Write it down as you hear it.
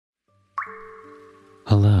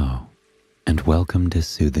Hello, and welcome to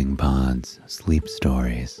Soothing Pod's Sleep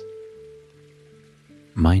Stories.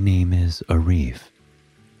 My name is Arif,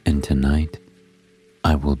 and tonight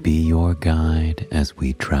I will be your guide as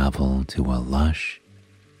we travel to a lush,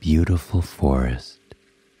 beautiful forest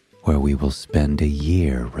where we will spend a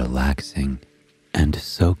year relaxing and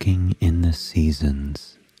soaking in the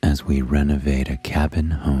seasons as we renovate a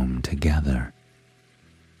cabin home together.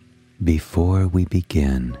 Before we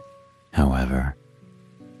begin, however,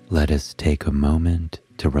 let us take a moment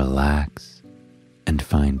to relax and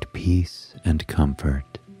find peace and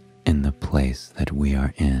comfort in the place that we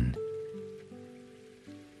are in.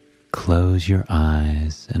 Close your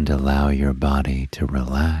eyes and allow your body to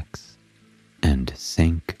relax and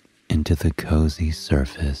sink into the cozy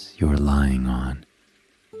surface you're lying on.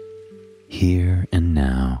 Here and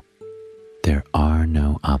now, there are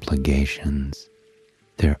no obligations,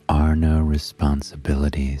 there are no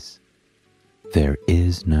responsibilities. There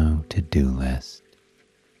is no to-do list.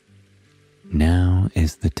 Now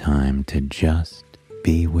is the time to just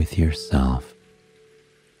be with yourself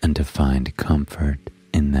and to find comfort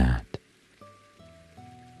in that.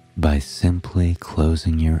 By simply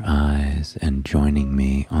closing your eyes and joining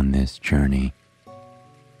me on this journey,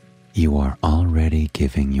 you are already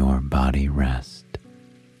giving your body rest.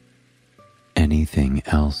 Anything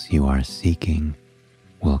else you are seeking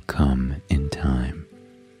will come in time.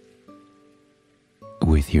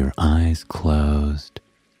 With your eyes closed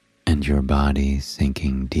and your body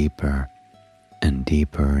sinking deeper and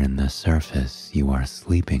deeper in the surface you are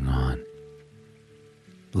sleeping on,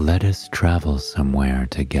 let us travel somewhere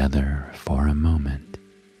together for a moment.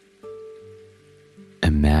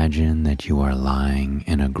 Imagine that you are lying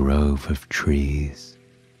in a grove of trees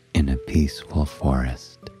in a peaceful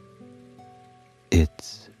forest.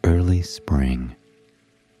 It's early spring.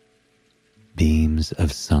 Beams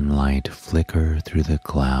of sunlight flicker through the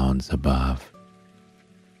clouds above,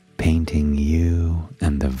 painting you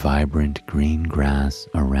and the vibrant green grass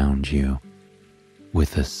around you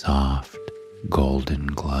with a soft, golden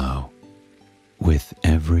glow. With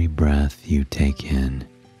every breath you take in,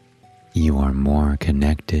 you are more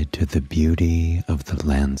connected to the beauty of the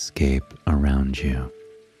landscape around you.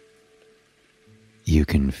 You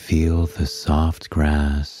can feel the soft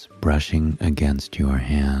grass brushing against your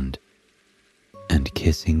hand and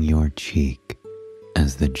kissing your cheek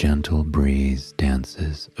as the gentle breeze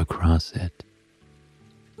dances across it.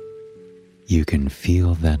 You can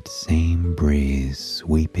feel that same breeze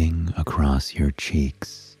sweeping across your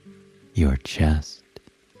cheeks, your chest,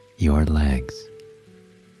 your legs,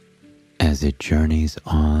 as it journeys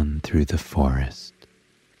on through the forest,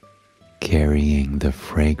 carrying the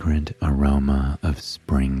fragrant aroma of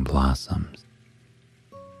spring blossoms.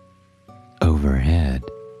 Overhead,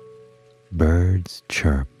 birds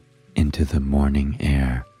chirp into the morning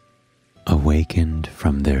air, awakened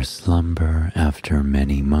from their slumber after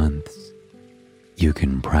many months. You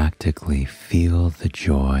can practically feel the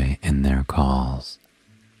joy in their calls,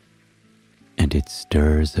 and it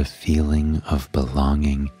stirs a feeling of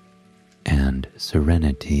belonging and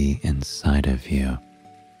serenity inside of you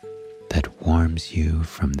that warms you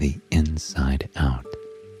from the inside out.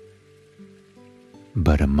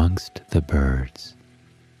 But amongst the birds,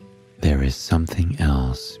 there is something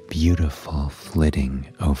else beautiful flitting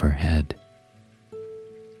overhead.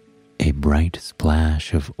 A bright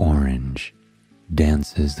splash of orange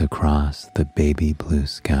dances across the baby blue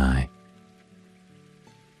sky.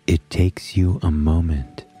 It takes you a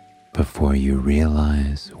moment before you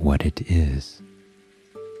realize what it is.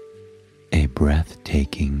 A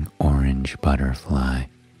breathtaking orange butterfly,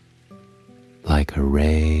 like a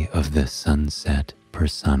ray of the sunset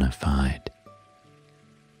personified.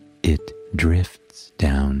 It drifts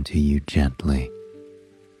down to you gently,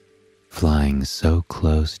 flying so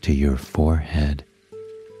close to your forehead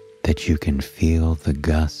that you can feel the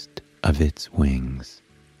gust of its wings.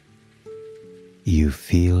 You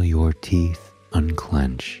feel your teeth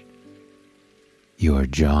unclench. Your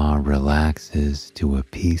jaw relaxes to a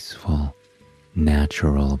peaceful,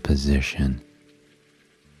 natural position,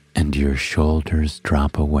 and your shoulders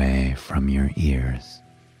drop away from your ears.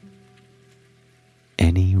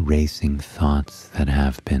 Any racing thoughts that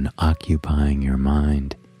have been occupying your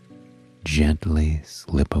mind gently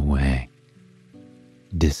slip away,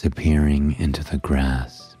 disappearing into the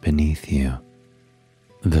grass beneath you.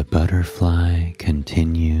 The butterfly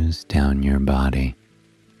continues down your body,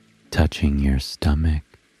 touching your stomach,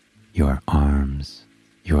 your arms,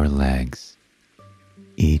 your legs.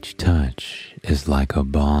 Each touch is like a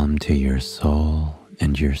balm to your soul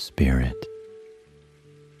and your spirit.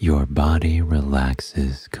 Your body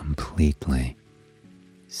relaxes completely,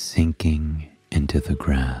 sinking into the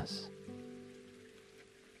grass.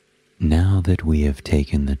 Now that we have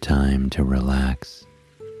taken the time to relax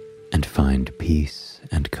and find peace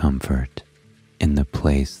and comfort in the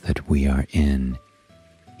place that we are in,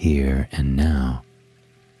 here and now,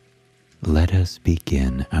 let us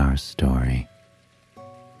begin our story.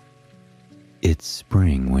 It's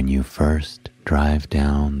spring when you first drive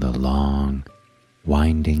down the long,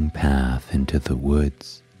 winding path into the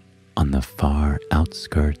woods on the far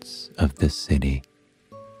outskirts of the city.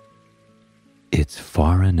 It's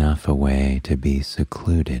far enough away to be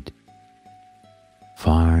secluded,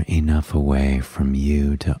 far enough away from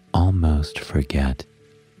you to almost forget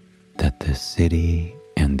that the city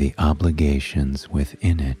and the obligations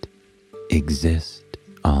within it exist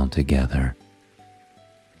altogether.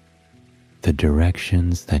 The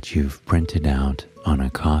directions that you've printed out on a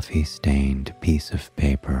coffee-stained piece of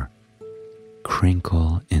paper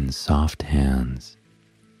crinkle in soft hands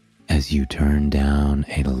as you turn down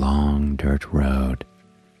a long dirt road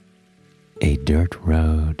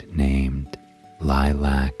named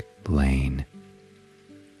Lilac Lane.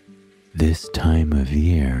 This time of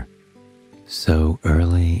year, so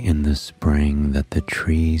early in the spring that the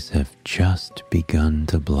trees have just begun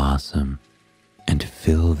to blossom and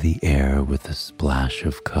fill the air with a splash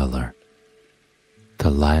of color,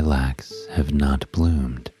 the lilacs have not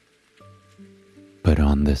bloomed, but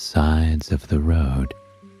on the sides of the road,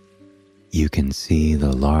 you can see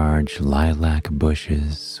the large lilac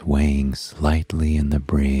bushes swaying slightly in the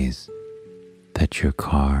breeze that your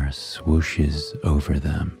car swooshes over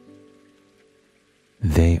them.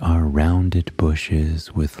 They are rounded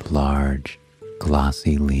bushes with large,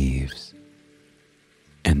 glossy leaves,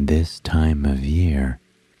 and this time of year,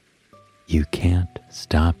 you can't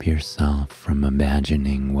stop yourself from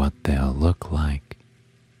imagining what they'll look like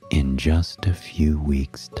in just a few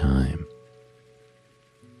weeks' time.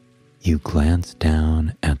 You glance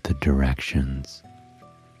down at the directions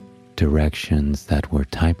that were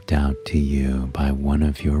typed out to you by one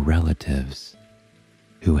of your relatives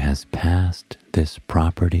who has passed this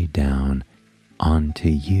property down onto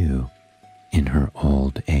you in her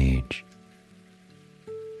old age.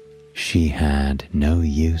 She had no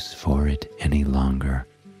use for it any longer,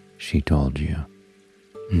 she told you.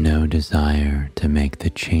 No desire to make the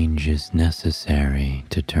changes necessary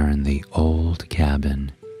to turn the old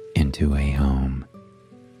cabin into a home.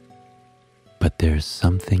 But there's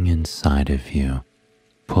something inside of you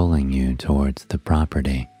pulling you towards the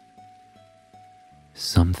property.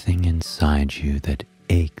 Something inside you that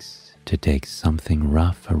aches to take something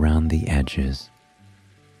rough around the edges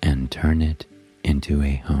and turn it into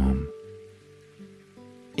a home.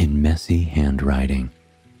 In messy handwriting,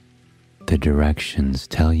 the directions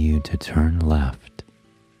tell you to turn left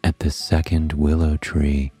at the second willow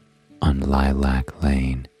tree on Lilac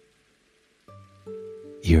Lane.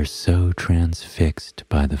 You're so transfixed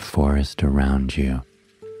by the forest around you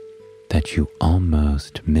that you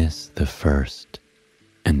almost miss the first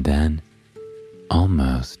and then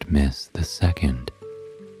almost miss the second.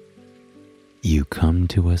 You come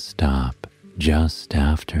to a stop just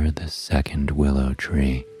after the second willow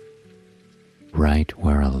tree, right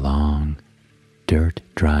where a long dirt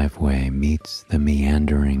driveway meets the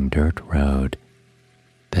meandering dirt road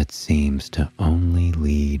that seems to only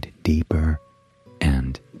lead deeper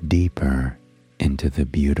and deeper into the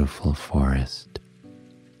beautiful forest.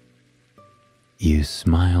 You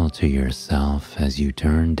smile to yourself as you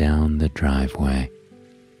turn down the driveway,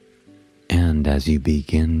 and as you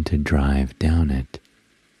begin to drive down it,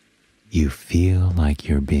 you feel like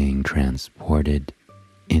you're being transported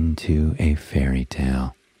into a fairy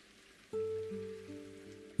tale.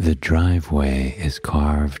 The driveway is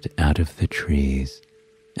carved out of the trees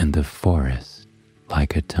and the forest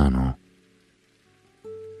like a tunnel.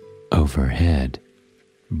 Overhead,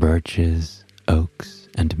 birches, oaks,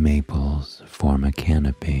 and maples form a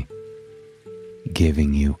canopy,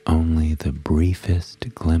 giving you only the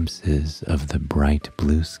briefest glimpses of the bright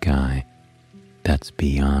blue sky that's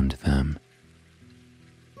beyond them.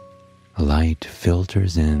 Light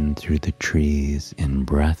filters in through the trees in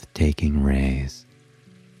breathtaking rays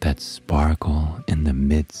that sparkle in the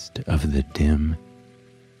midst of the dim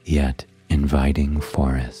yet inviting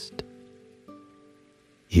forest.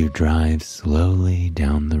 You drive slowly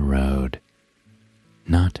down the road,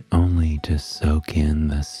 not only to soak in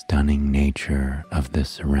the stunning nature of the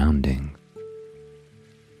surroundings,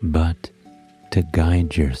 but to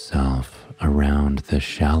guide yourself around the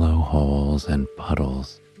shallow holes and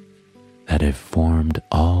puddles that have formed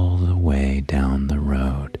all the way down the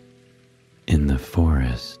road. In the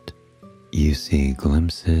forest, you see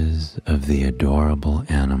glimpses of the adorable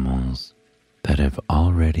animals that have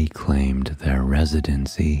already claimed their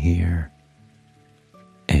residency here.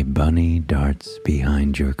 A bunny darts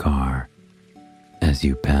behind your car as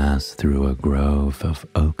you pass through a grove of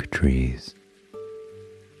oak trees.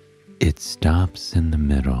 It stops in the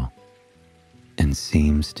middle and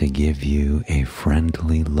seems to give you a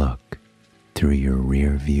friendly look through your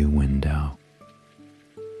rear-view window.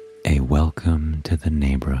 A welcome to the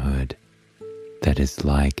neighborhood that is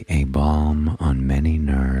like a balm on many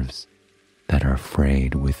nerves that are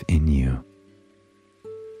frayed within you.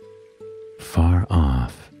 Far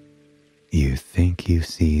off, you think you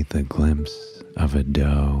see the glimpse of a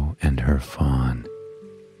doe and her fawn.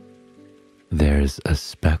 There's a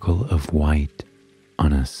speckle of white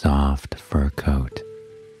on a soft fur coat,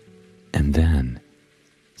 and then,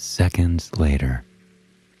 seconds later,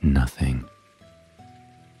 nothing.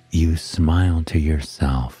 You smile to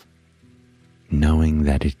yourself, knowing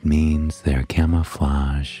that it means their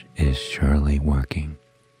camouflage is surely working.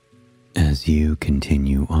 As you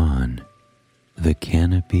continue on, the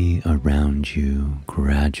canopy around you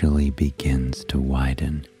gradually begins to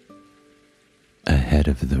widen. Ahead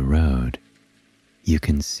of the road, you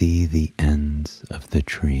can see the ends of the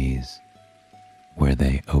trees where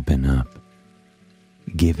they open up,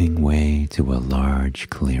 giving way to a large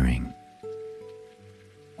clearing.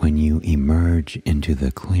 When you emerge into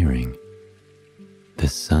the clearing, the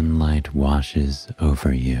sunlight washes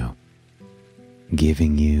over you,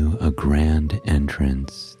 giving you a grand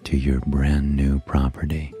entrance to your brand new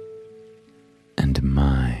property. And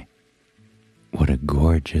my, what a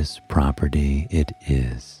gorgeous property it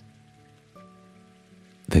is.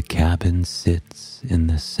 The cabin sits in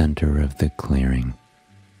the center of the clearing.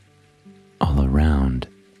 All around,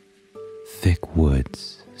 thick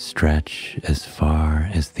woods stretch as far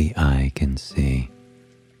as the eye can see.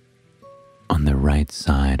 On the right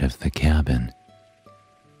side of the cabin,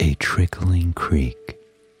 a trickling creek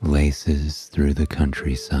laces through the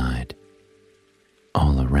countryside.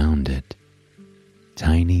 All around it,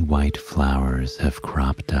 tiny white flowers have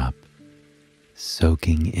cropped up,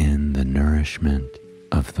 soaking in the nourishment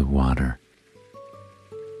of the water.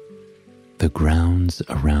 The grounds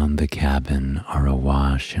around the cabin are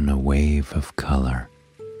awash in a wave of color,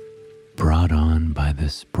 brought on by the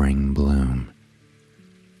spring bloom.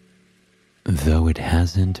 Though it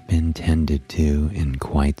hasn't been tended to in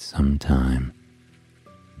quite some time,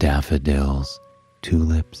 daffodils,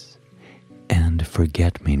 tulips, and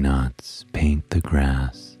forget-me-nots paint the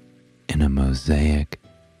grass in a mosaic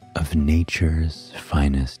of nature's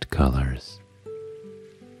finest colors.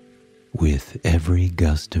 With every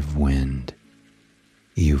gust of wind,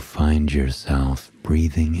 you find yourself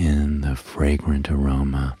breathing in the fragrant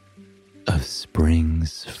aroma of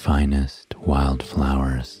spring's finest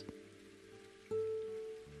wildflowers.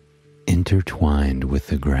 Intertwined with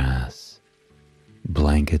the grass,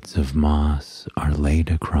 blankets of moss are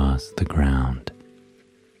laid across the ground.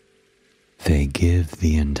 They give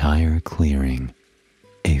the entire clearing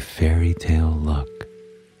a fairy tale look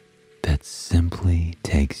that simply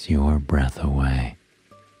takes your breath away.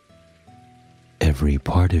 Every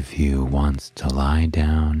part of you wants to lie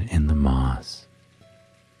down in the moss,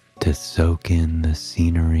 to soak in the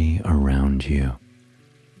scenery around you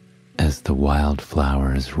as the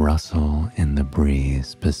wildflowers rustle in the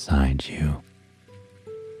breeze beside you.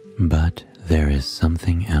 But there is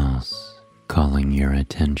something else calling your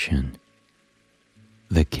attention: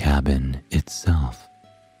 the cabin itself.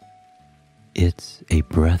 It's a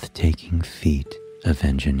breathtaking feat of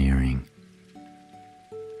engineering.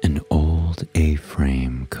 An old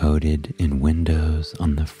A-frame coated in windows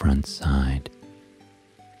on the front side.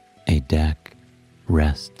 A deck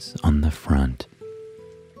rests on the front,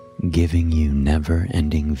 giving you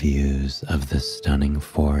never-ending views of the stunning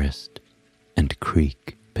forest and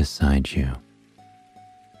creek beside you.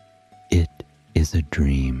 It is a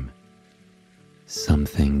dream,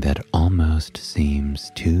 something that almost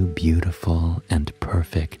seems too beautiful and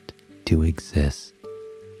perfect to exist.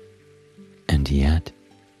 And yet,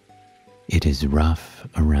 it is rough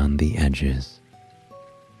around the edges.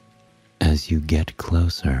 As you get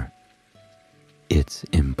closer, it's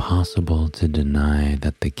impossible to deny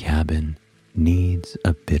that the cabin needs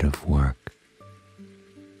a bit of work.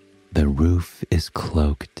 The roof is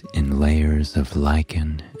cloaked in layers of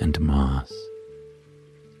lichen and moss,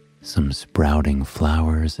 some sprouting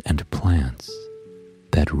flowers and plants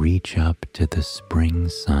that reach up to the spring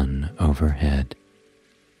sun overhead.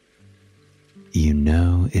 You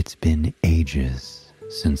know it's been ages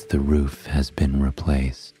since the roof has been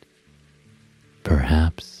replaced,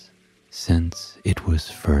 perhaps since it was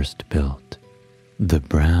first built. The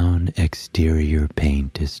brown exterior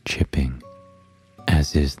paint is chipping,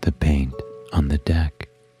 as is the paint on the deck,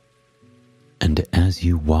 and as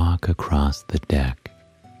you walk across the deck,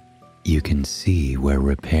 you can see where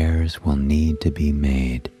repairs will need to be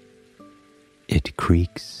made. It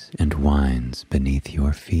creaks and whines beneath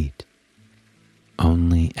your feet,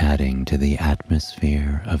 only adding to the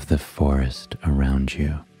atmosphere of the forest around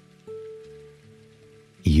you.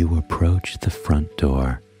 You approach the front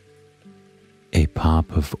door, a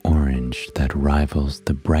pop of orange that rivals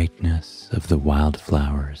the brightness of the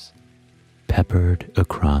wildflowers peppered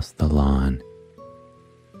across the lawn.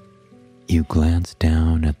 You glance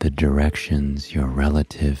down at the directions your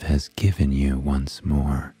relative has given you once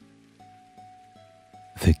more.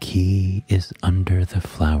 The key is under the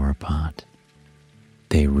flower pot.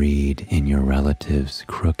 They read in your relative's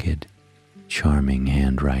crooked, charming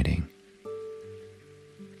handwriting.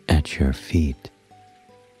 At your feet,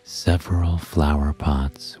 several flower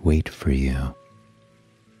pots wait for you.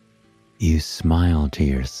 You smile to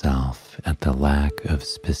yourself at the lack of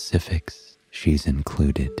specifics she's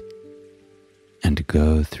included, and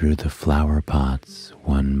go through the flower pots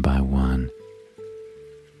one by one,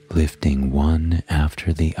 lifting one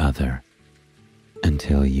after the other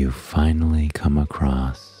until you finally come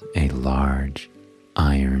across a large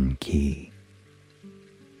iron key.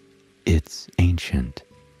 It's ancient,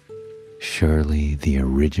 surely the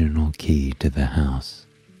original key to the house,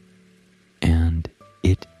 and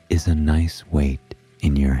it is a nice weight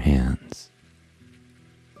in your hands.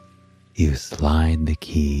 You slide the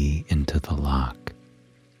key into the lock.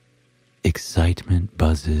 Excitement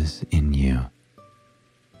buzzes in you,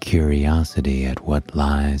 curiosity at what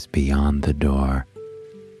lies beyond the door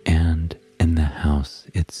and in the house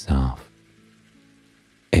itself,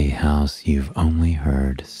 a house you've only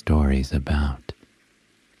heard stories about.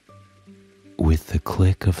 With the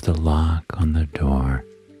click of the lock on the door,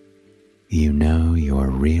 you know your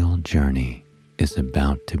real journey is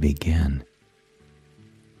about to begin.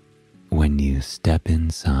 When you step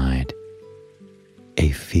inside,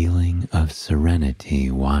 a feeling of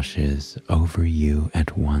serenity washes over you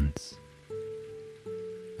at once.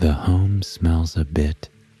 The home smells a bit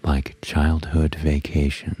like childhood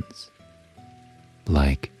vacations,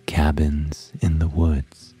 like cabins in the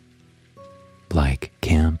woods, like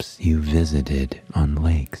camps you visited on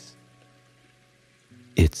lakes.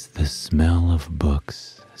 It's the smell of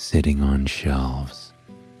books sitting on shelves,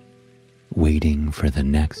 waiting for the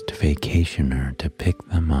next vacationer to pick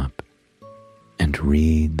them up and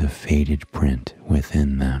read the faded print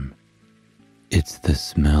within them. It's the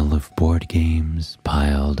smell of board games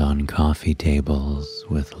piled on coffee tables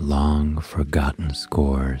with long forgotten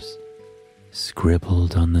scores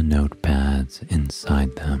scribbled on the notepads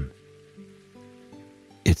inside them.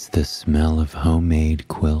 It's the smell of homemade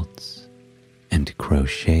quilts and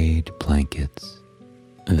crocheted blankets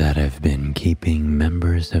that have been keeping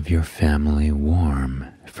members of your family warm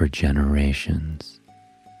for generations.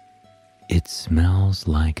 It smells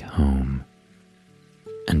like home,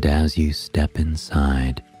 and as you step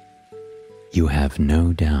inside, you have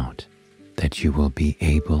no doubt that you will be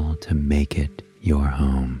able to make it your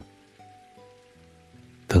home.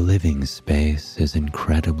 The living space is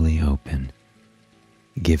incredibly open,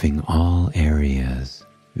 giving all areas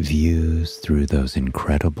views through those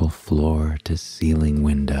incredible floor-to-ceiling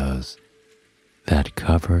windows that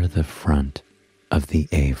cover the front of the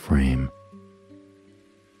A-frame.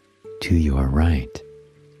 To your right,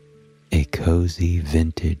 a cozy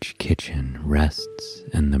vintage kitchen rests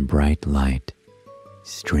in the bright light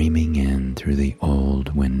streaming in through the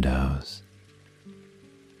old windows.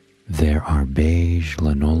 There are beige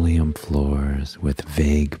linoleum floors with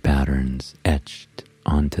vague patterns etched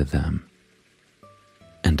onto them,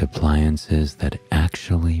 and appliances that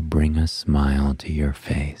actually bring a smile to your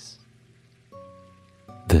face.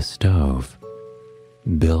 The stove,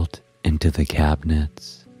 built into the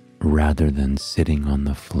cabinets rather than sitting on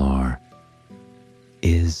the floor,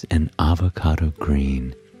 is an avocado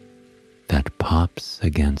green that pops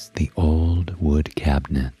against the old wood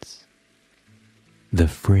cabinets. The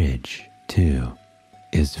fridge, too,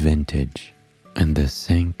 is vintage, and the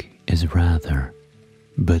sink is rather,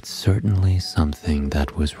 but certainly something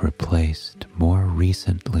that was replaced more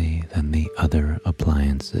recently than the other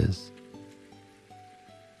appliances.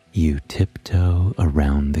 You tiptoe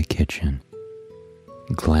around the kitchen,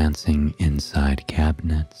 glancing inside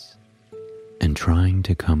cabinets and trying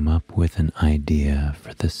to come up with an idea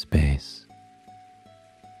for the space.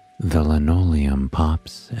 The linoleum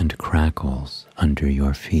pops and crackles under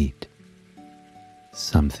your feet,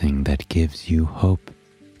 something that gives you hope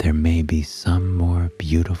there may be some more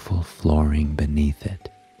beautiful flooring beneath it.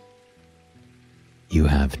 You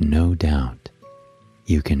have no doubt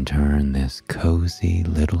you can turn this cozy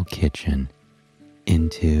little kitchen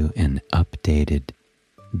into an updated,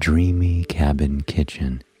 dreamy cabin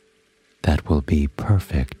kitchen that will be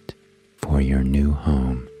perfect for your new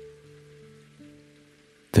home.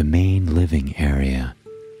 The main living area,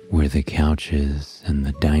 where the couches and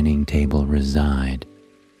the dining table reside,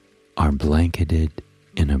 are blanketed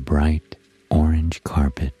in a bright orange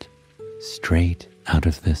carpet straight out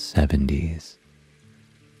of the 70s.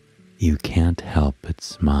 You can't help but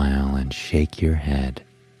smile and shake your head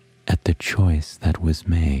at the choice that was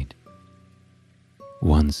made.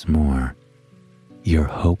 Once more, you're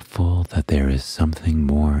hopeful that there is something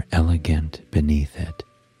more elegant beneath it.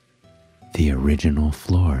 The original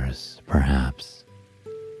floors, perhaps.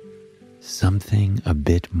 Something a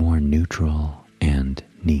bit more neutral and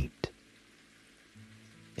neat.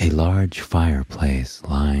 A large fireplace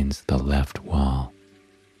lines the left wall.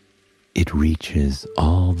 It reaches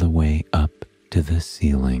all the way up to the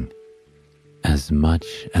ceiling, as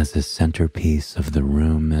much as a centerpiece of the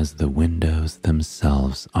room as the windows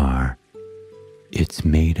themselves are. It's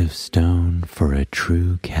made of stone for a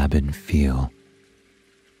true cabin feel.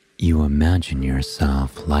 You imagine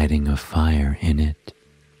yourself lighting a fire in it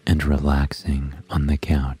and relaxing on the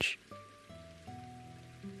couch.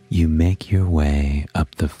 You make your way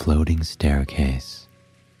up the floating staircase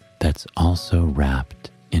that's also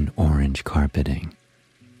wrapped in orange carpeting.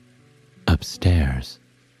 Upstairs,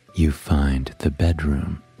 you find the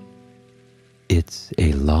bedroom. It's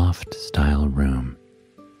a loft-style room,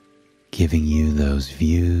 giving you those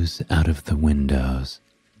views out of the windows,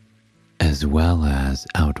 as well as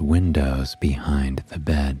out windows behind the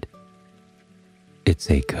bed.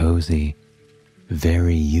 It's a cozy,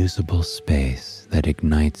 very usable space that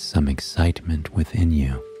ignites some excitement within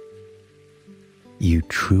you. You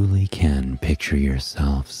truly can picture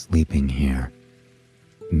yourself sleeping here,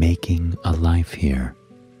 making a life here,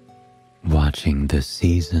 watching the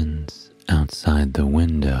seasons outside the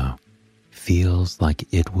window feels like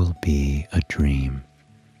it will be a dream.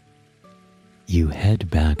 You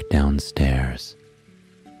head back downstairs,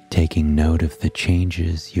 taking note of the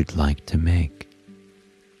changes you'd like to make.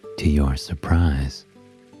 To your surprise,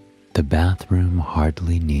 the bathroom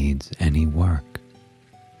hardly needs any work.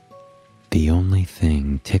 The only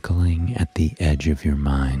thing tickling at the edge of your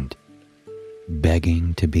mind,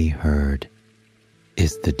 begging to be heard,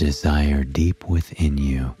 is the desire deep within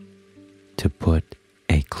you to put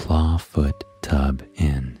a clawfoot tub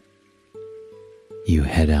in. You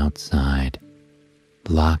head outside,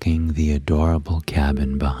 locking the adorable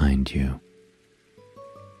cabin behind you.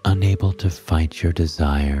 Unable to fight your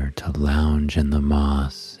desire to lounge in the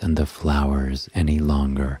moss and the flowers any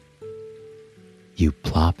longer, you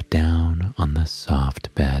plop down on the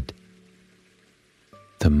soft bed.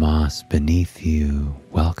 The moss beneath you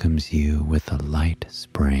welcomes you with a light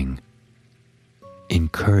spring,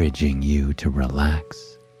 encouraging you to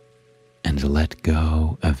relax and let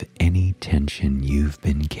go of any tension you've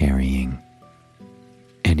been carrying,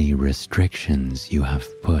 any restrictions you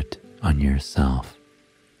have put on yourself,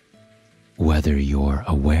 whether you're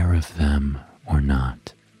aware of them or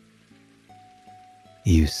not.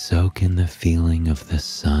 You soak in the feeling of the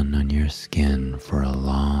sun on your skin for a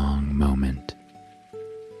long moment.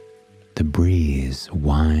 The breeze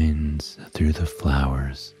winds through the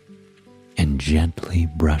flowers and gently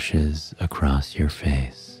brushes across your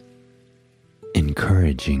face,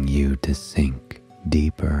 encouraging you to sink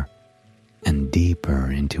deeper and deeper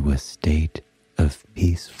into a state of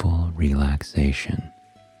peaceful relaxation.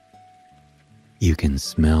 You can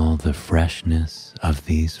smell the freshness of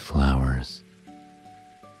these flowers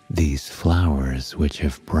which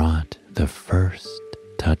have brought the first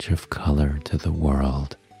touch of color to the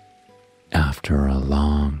world after a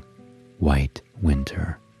long, white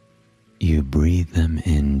winter. You breathe them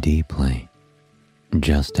in deeply.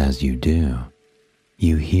 Just as you do,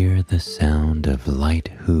 you hear the sound of light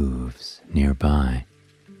hooves nearby.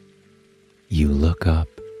 You look up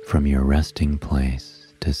from your resting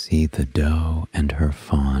place to see the doe and her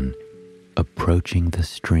fawn approaching the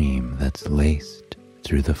stream that's laced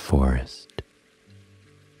through the forest.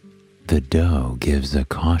 The doe gives a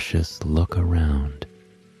cautious look around,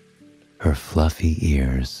 her fluffy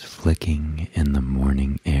ears flicking in the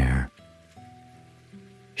morning air.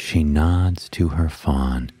 She nods to her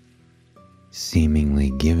fawn, seemingly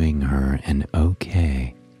giving her an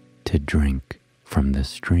okay to drink from the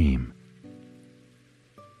stream.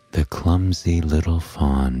 The clumsy little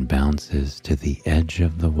fawn bounces to the edge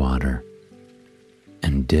of the water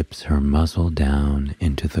and dips her muzzle down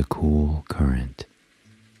into the cool current.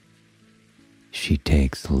 She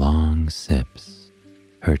takes long sips,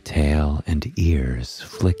 her tail and ears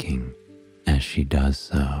flicking as she does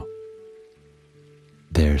so.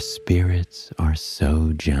 Their spirits are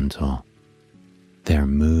so gentle, their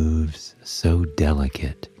moves so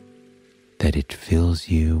delicate, that it fills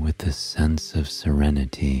you with a sense of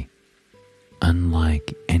serenity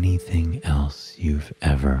unlike anything else you've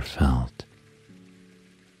ever felt.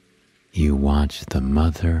 You watch the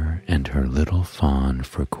mother and her little fawn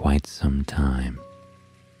for quite some time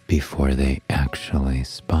before they actually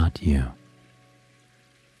spot you.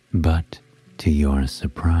 But to your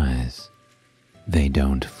surprise, they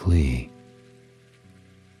don't flee.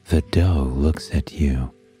 The doe looks at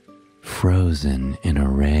you, frozen in a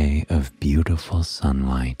ray of beautiful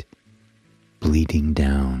sunlight, bleeding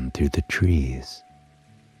down through the trees.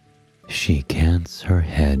 She cants her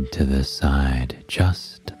head to the side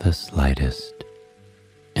just the slightest,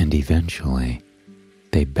 and eventually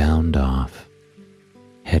they bound off,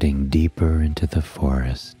 heading deeper into the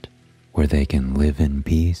forest where they can live in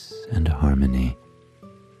peace and harmony.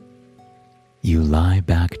 You lie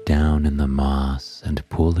back down in the moss and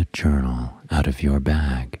pull a journal out of your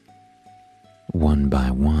bag. One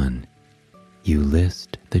by one, you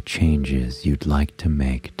list the changes you'd like to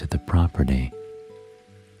make to the property.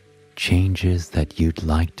 Changes that you'd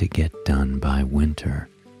like to get done by winter,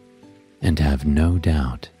 and have no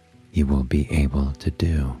doubt you will be able to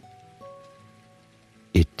do.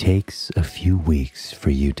 It takes a few weeks for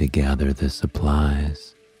you to gather the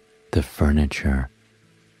supplies, the furniture,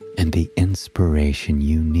 and the inspiration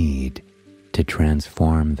you need to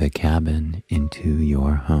transform the cabin into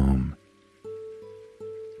your home.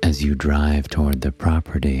 As you drive toward the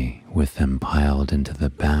property with them piled into the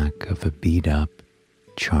back of a beat-up,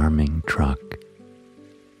 charming truck,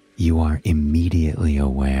 you are immediately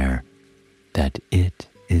aware that it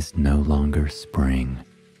is no longer spring.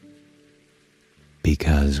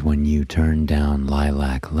 Because when you turn down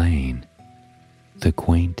Lilac Lane, the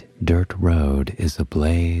quaint dirt road is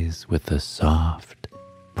ablaze with the soft,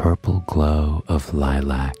 purple glow of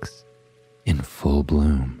lilacs in full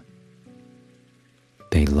bloom.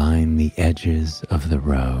 They line the edges of the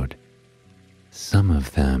road, some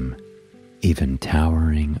of them even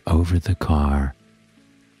towering over the car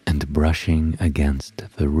and brushing against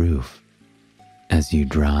the roof as you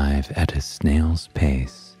drive at a snail's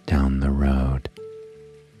pace down the road.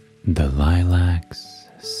 The lilacs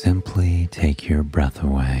simply take your breath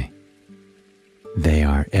away. They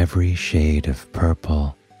are every shade of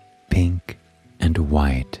purple, pink, and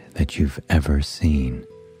white that you've ever seen.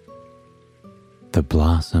 The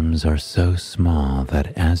blossoms are so small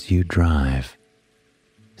that as you drive,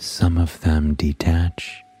 some of them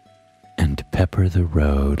detach and pepper the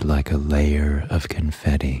road like a layer of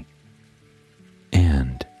confetti.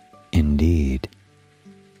 And, indeed,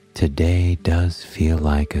 today does feel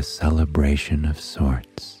like a celebration of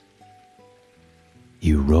sorts.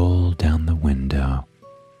 You roll down the window,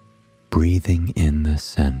 breathing in the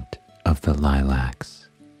scent of the lilacs.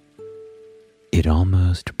 It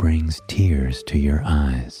almost brings tears to your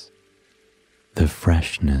eyes. The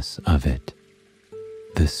freshness of it,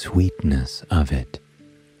 the sweetness of it.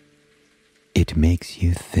 It makes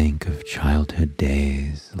you think of childhood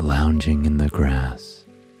days lounging in the grass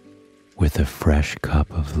with a fresh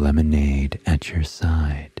cup of lemonade at your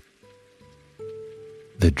side.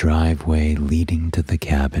 The driveway leading to the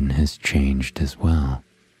cabin has changed as well.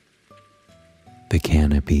 The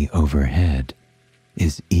canopy overhead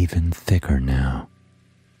is even thicker now,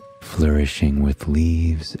 flourishing with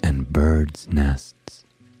leaves and birds' nests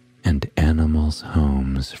and animals'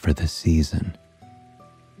 homes for the season.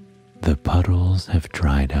 The puddles have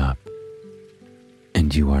dried up,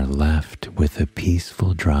 and you are left with a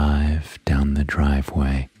peaceful drive down the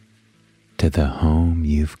driveway to the home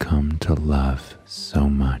you've come to love so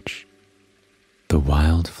much. The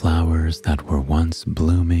wildflowers that were once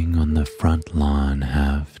blooming on the front lawn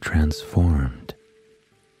have transformed.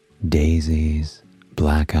 Daisies,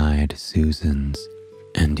 black-eyed Susans,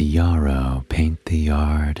 and yarrow paint the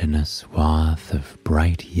yard in a swath of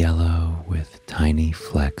bright yellow with tiny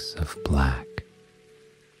flecks of black.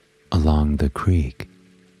 Along the creek,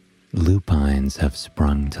 lupines have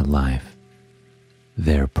sprung to life,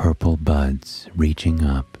 their purple buds reaching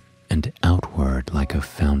up and outward like a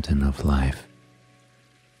fountain of life.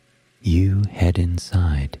 You head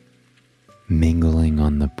inside, mingling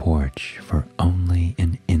on the porch for only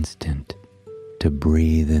an instant to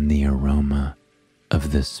breathe in the aroma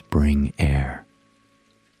of the spring air.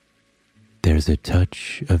 There's a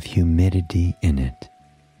touch of humidity in it,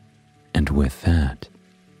 and with that,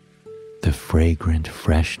 the fragrant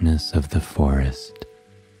freshness of the forest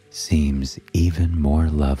seems even more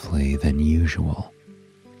lovely than usual.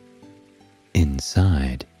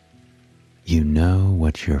 Inside, you know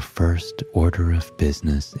what your first order of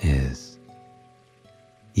business is.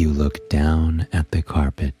 You look down at the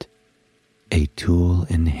carpet, a tool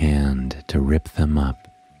in hand to rip them up,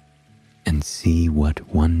 and see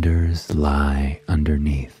what wonders lie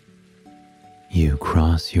underneath. You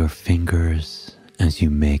cross your fingers as you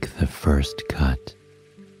make the first cut,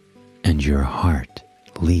 and your heart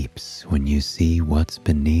leaps when you see what's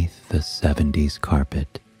beneath the 70s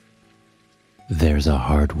carpet. There's a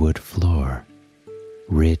hardwood floor,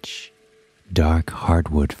 rich, dark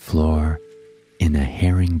hardwood floor in a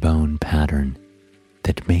herringbone pattern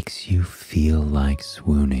that makes you feel like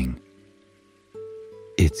swooning.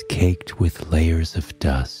 It's caked with layers of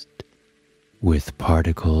dust, with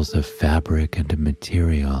particles of fabric and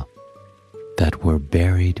material that were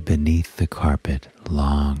buried beneath the carpet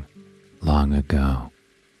long, long ago.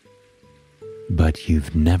 But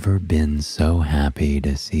you've never been so happy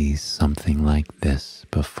to see something like this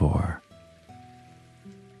before.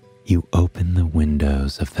 You open the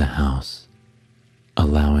windows of the house,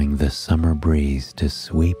 allowing the summer breeze to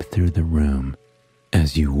sweep through the room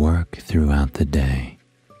as you work throughout the day.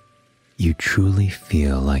 You truly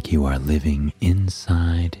feel like you are living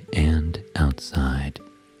inside and outside.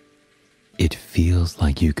 It feels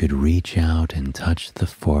like you could reach out and touch the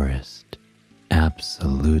forest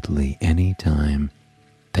absolutely any time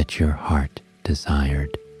that your heart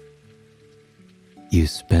desired. You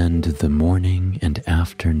spend the morning and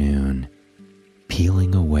afternoon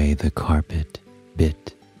peeling away the carpet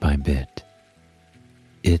bit by bit.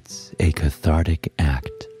 It's a cathartic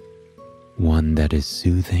act, one that is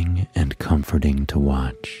soothing and comforting to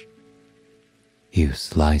watch. You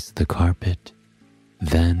slice the carpet,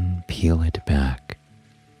 then peel it back.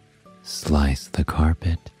 Slice the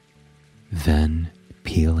carpet, then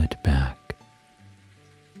peel it back.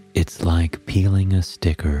 It's like peeling a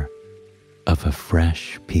sticker of a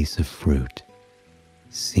fresh piece of fruit,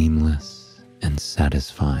 seamless and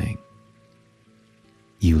satisfying.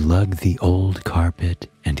 You lug the old carpet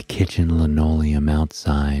and kitchen linoleum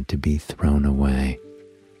outside to be thrown away,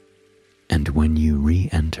 and when you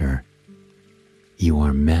re-enter, you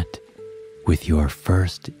are met with your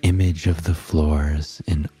first image of the floors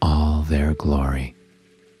in all their glory.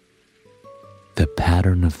 The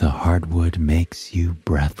pattern of the hardwood makes you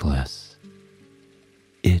breathless.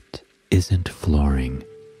 It isn't flooring.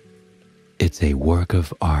 It's a work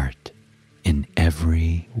of art in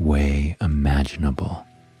every way imaginable.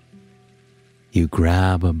 You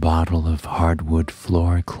grab a bottle of hardwood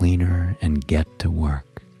floor cleaner and get to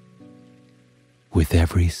work. With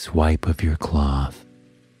every swipe of your cloth,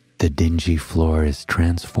 the dingy floor is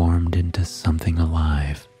transformed into something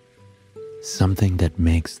alive, something that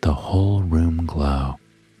makes the whole room glow.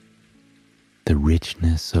 The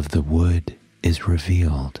richness of the wood is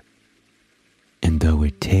revealed, and though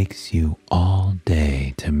it takes you all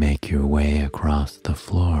day to make your way across the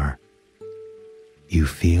floor, you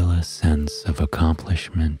feel a sense of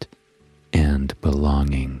accomplishment and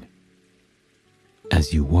belonging.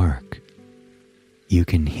 As you work, you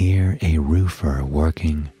can hear a roofer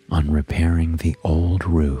working on repairing the old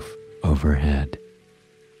roof overhead.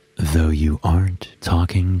 Though you aren't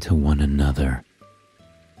talking to one another,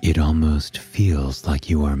 it almost feels like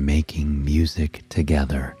you are making music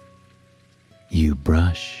together. You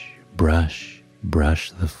brush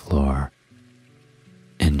the floor,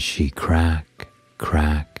 and she cracks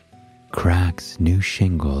new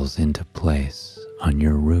shingles into place on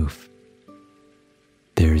your roof.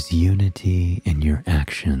 There's unity in your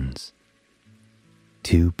actions.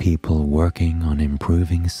 Two people working on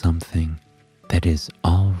improving something that is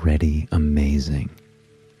already amazing.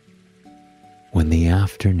 When the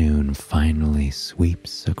afternoon finally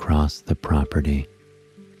sweeps across the property,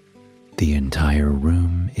 the entire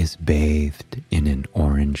room is bathed in an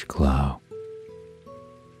orange glow.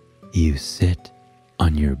 You sit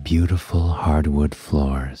on your beautiful hardwood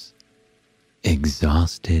floors,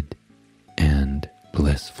 exhausted and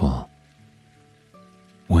blissful.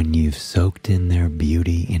 When you've soaked in their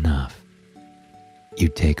beauty enough, you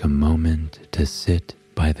take a moment to sit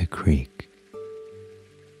by the creek.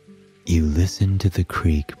 You listen to the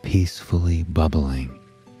creek peacefully bubbling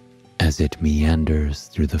as it meanders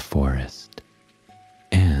through the forest,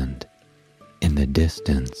 and in the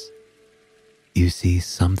distance, you see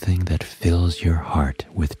something that fills your heart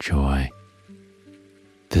with joy.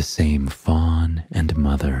 The same fawn and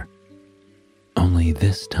mother, only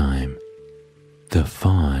this time, the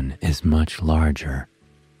fawn is much larger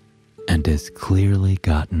and has clearly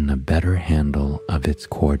gotten a better handle of its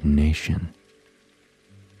coordination.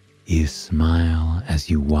 You smile as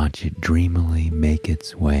you watch it dreamily make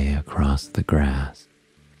its way across the grass,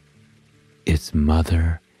 its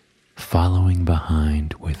mother following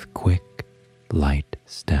behind with quick, light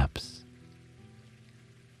steps.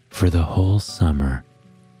 For the whole summer,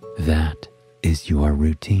 that is your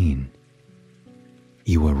routine.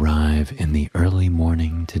 You arrive in the early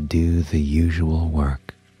morning to do the usual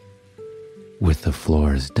work. With the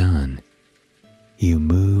floors done, you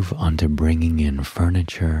move on to bringing in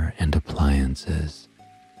furniture and appliances.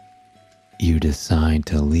 You decide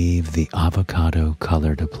to leave the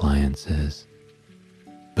avocado-colored appliances,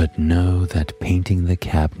 but know that painting the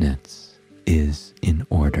cabinets is in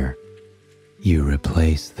order. You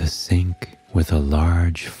replace the sink with a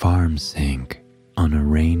large farm sink on a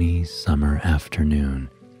rainy summer afternoon.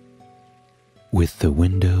 With the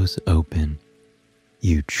windows open,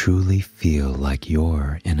 you truly feel like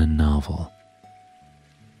you're in a novel.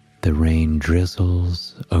 The rain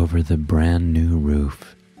drizzles over the brand new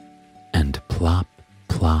roof and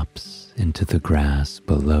plops into the grass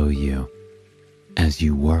below you as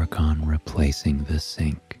you work on replacing the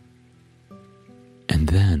sink. And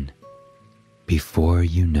then, before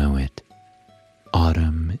you know it,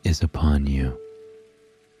 autumn is upon you.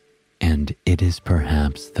 And it is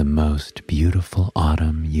perhaps the most beautiful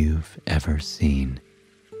autumn you've ever seen.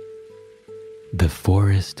 The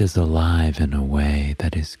forest is alive in a way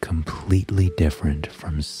that is completely different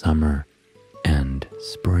from summer and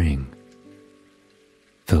spring.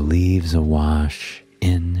 The leaves awash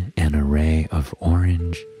in an array of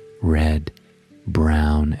orange, red,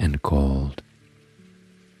 brown, and gold.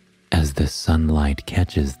 As the sunlight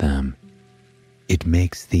catches them, it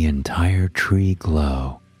makes the entire tree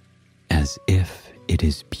glow as if it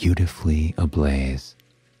is beautifully ablaze.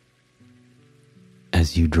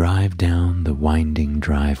 As you drive down the winding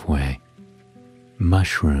driveway,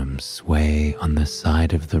 mushrooms sway on the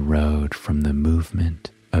side of the road from the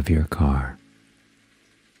movement of your car.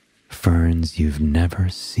 Ferns you've never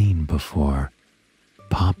seen before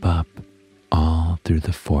pop up all through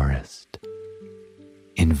the forest,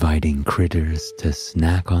 inviting critters to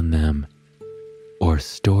snack on them or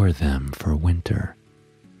store them for winter.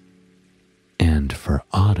 And for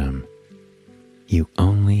autumn, you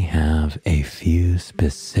only have a few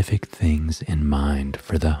specific things in mind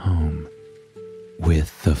for the home.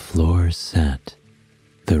 With the floors set,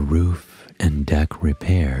 the roof and deck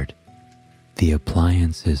repaired, the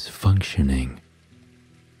appliances functioning,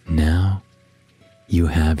 now you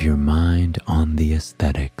have your mind on the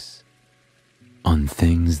aesthetics, on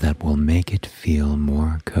things that will make it feel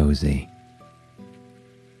more cozy.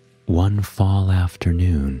 One fall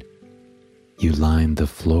afternoon, you line the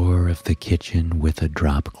floor of the kitchen with a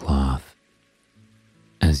drop cloth.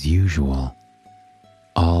 As usual,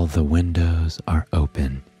 all the windows are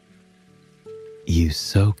open. You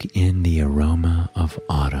soak in the aroma of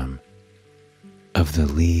autumn, of the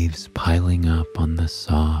leaves piling up on the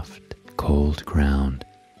soft, cold ground,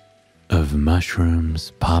 of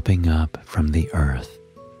mushrooms popping up from the earth,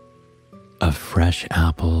 of fresh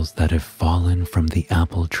apples that have fallen from the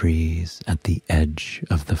apple trees at the edge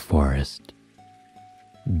of the forest,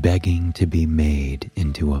 begging to be made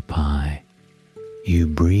into a pie. You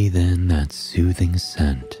breathe in that soothing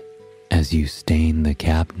scent as you stain the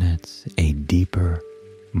cabinets a deeper,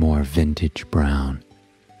 more vintage brown.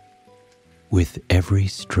 With every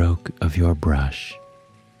stroke of your brush,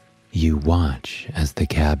 you watch as the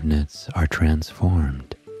cabinets are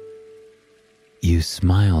transformed. You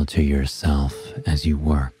smile to yourself as you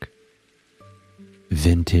work.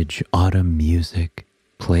 Vintage autumn music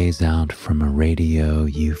plays out from a radio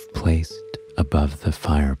you've placed above the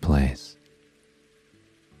fireplace.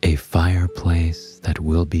 A fireplace that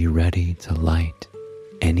will be ready to light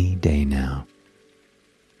any day now.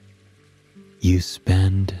 You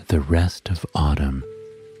spend the rest of autumn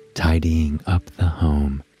tidying up the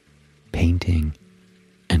home, painting,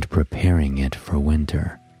 and preparing it for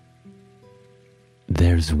winter.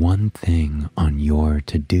 There's one thing on your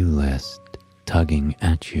to-do list tugging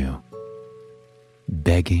at you,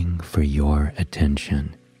 begging for your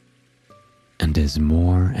attention. And as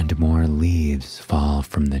more and more leaves fall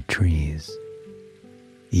from the trees,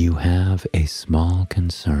 you have a small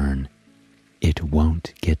concern it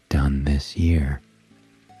won't get done this year.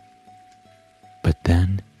 But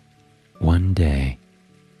then, one day,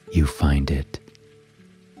 you find it,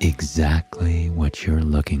 exactly what you're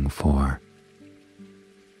looking for.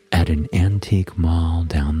 At an antique mall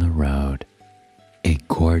down the road, a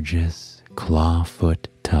gorgeous clawfoot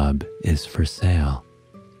tub is for sale.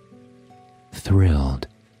 Thrilled,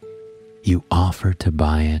 you offer to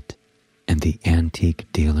buy it, and the antique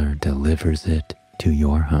dealer delivers it to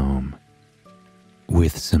your home.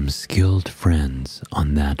 With some skilled friends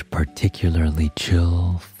on that particularly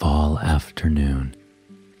chill fall afternoon,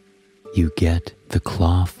 you get the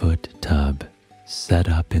clawfoot tub set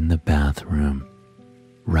up in the bathroom,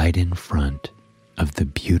 right in front of the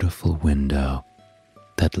beautiful window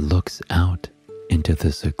that looks out into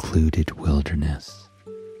the secluded wilderness.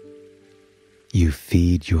 You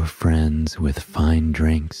feed your friends with fine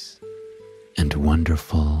drinks and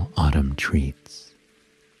wonderful autumn treats,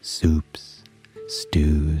 soups,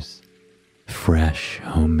 stews, fresh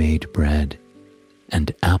homemade bread,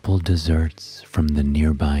 and apple desserts from the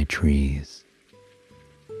nearby trees.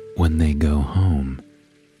 When they go home,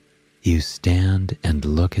 you stand and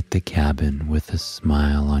look at the cabin with a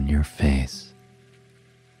smile on your face.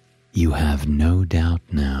 You have no doubt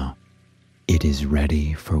now it is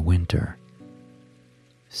ready for winter.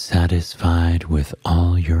 Satisfied with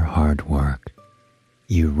all your hard work,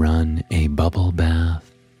 you run a bubble bath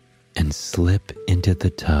and slip into the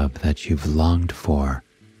tub that you've longed for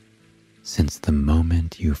since the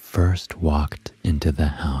moment you first walked into the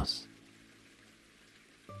house.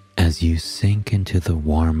 As you sink into the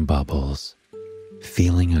warm bubbles,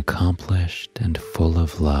 feeling accomplished and full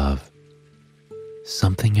of love,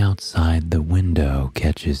 something outside the window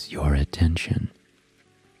catches your attention.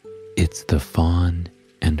 It's the fawn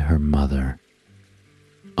and her mother,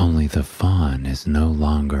 only the fawn is no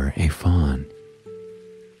longer a fawn.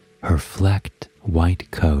 Her flecked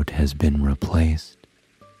white coat has been replaced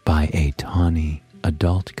by a tawny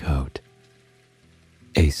adult coat,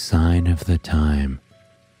 a sign of the time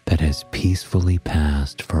that has peacefully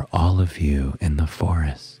passed for all of you in the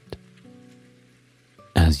forest.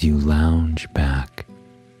 As you lounge back,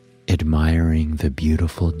 admiring the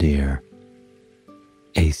beautiful deer,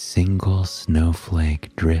 a single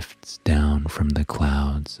snowflake drifts down from the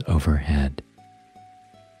clouds overhead.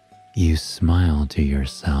 You smile to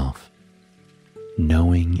yourself,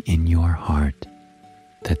 knowing in your heart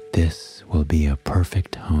that this will be a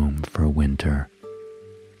perfect home for winter,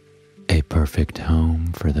 a perfect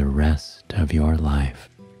home for the rest of your life.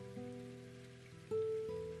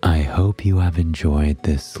 I hope you have enjoyed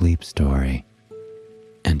this sleep story,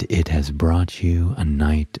 and it has brought you a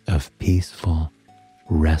night of peaceful,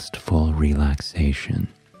 restful relaxation.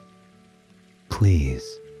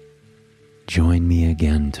 Please join me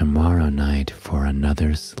again tomorrow night for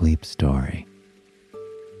another sleep story.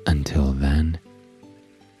 Until then,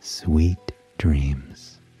 sweet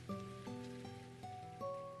dreams.